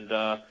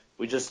 And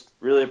we just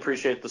really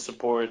appreciate the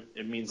support.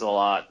 It means a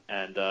lot.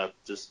 And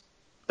just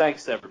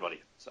thanks to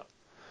everybody. So.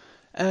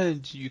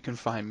 And you can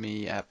find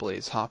me at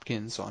Blaze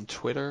Hopkins on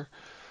Twitter.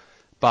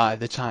 By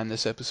the time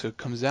this episode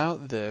comes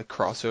out, the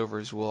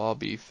crossovers will all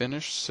be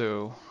finished,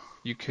 so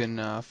you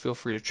can feel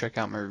free to check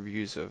out my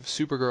reviews of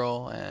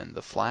Supergirl and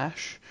The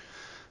Flash.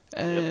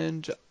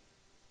 And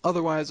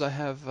otherwise, I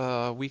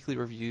have weekly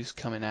reviews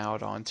coming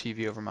out on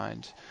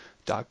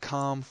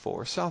TVOvermind.com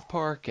for South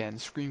Park and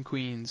Scream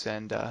Queens,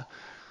 and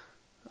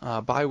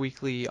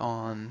bi-weekly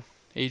on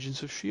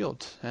Agents of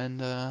S.H.I.E.L.D.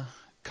 and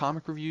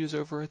comic reviews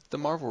over at the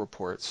Marvel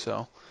Report.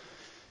 So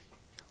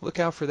look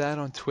out for that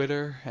on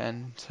Twitter,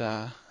 and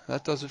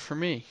that does it for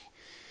me.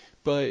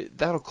 But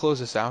that'll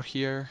close us out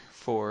here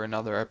for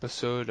another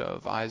episode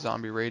of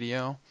iZombie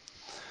Radio.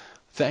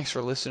 Thanks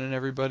for listening,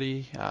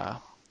 everybody.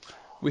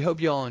 We hope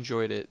you all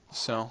enjoyed it.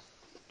 So,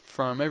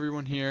 from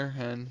everyone here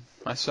and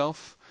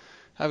myself,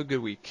 have a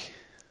good week.